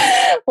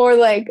 Or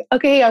like,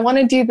 okay, I want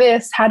to do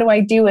this. How do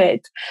I do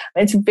it?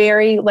 It's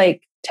very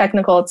like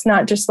technical. It's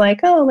not just like,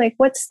 oh, like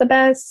what's the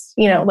best?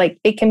 You know, like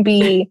it can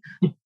be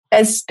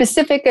as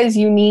specific as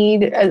you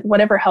need,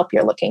 whatever help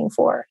you're looking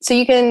for. So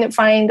you can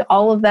find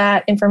all of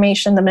that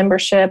information, the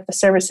membership, the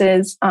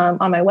services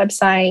on my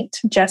website,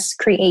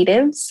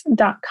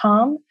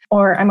 jesscreatives.com,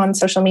 or I'm on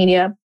social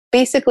media,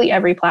 basically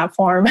every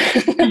platform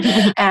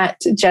at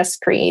Jess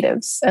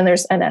Creatives. And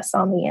there's an S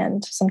on the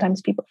end.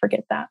 Sometimes people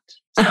forget that.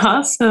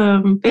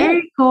 Awesome.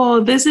 Very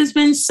cool. This has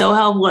been so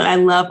helpful. I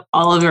love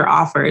all of your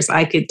offers.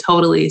 I could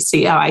totally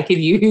see how I could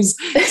use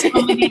so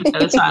many of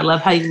those. So I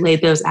love how you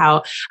laid those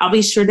out. I'll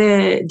be sure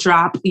to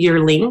drop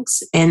your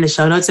links in the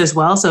show notes as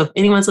well. So if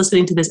anyone's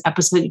listening to this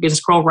episode, you can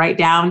scroll right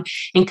down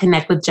and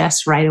connect with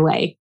Jess right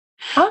away.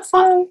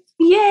 Awesome.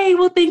 Yay.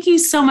 Well, thank you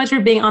so much for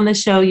being on the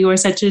show. You are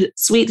such a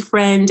sweet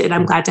friend, and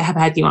I'm glad to have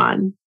had you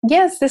on.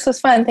 Yes, this was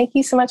fun. Thank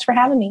you so much for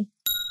having me.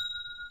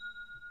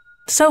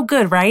 So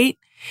good, right?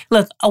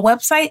 Look, a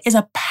website is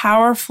a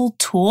powerful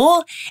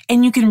tool,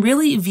 and you can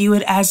really view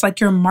it as like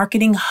your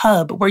marketing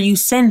hub where you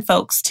send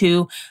folks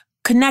to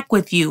connect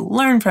with you,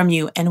 learn from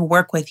you, and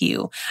work with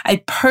you.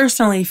 I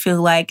personally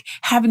feel like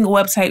having a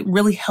website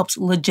really helps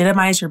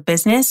legitimize your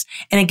business.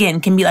 And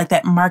again, can be like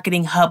that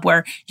marketing hub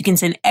where you can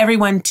send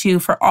everyone to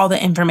for all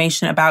the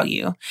information about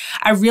you.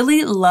 I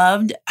really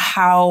loved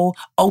how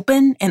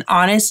open and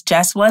honest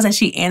Jess was as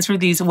she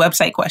answered these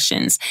website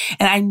questions.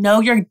 And I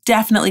know you're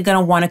definitely going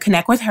to want to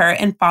connect with her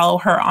and follow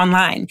her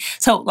online.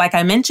 So like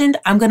I mentioned,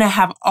 I'm going to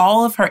have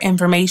all of her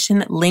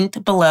information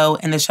linked below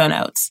in the show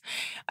notes.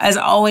 As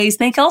always,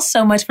 thank y'all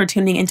so much for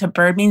tuning into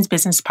Bird Means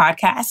Business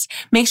podcast.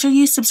 Make sure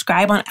you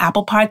subscribe on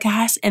Apple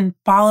Podcasts and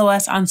follow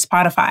us on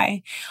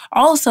Spotify.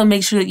 Also,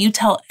 make sure that you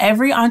tell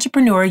every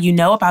entrepreneur you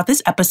know about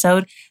this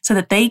episode so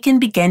that they can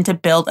begin to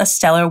build a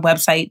stellar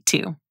website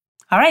too.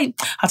 All right,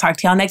 I'll talk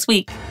to y'all next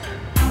week.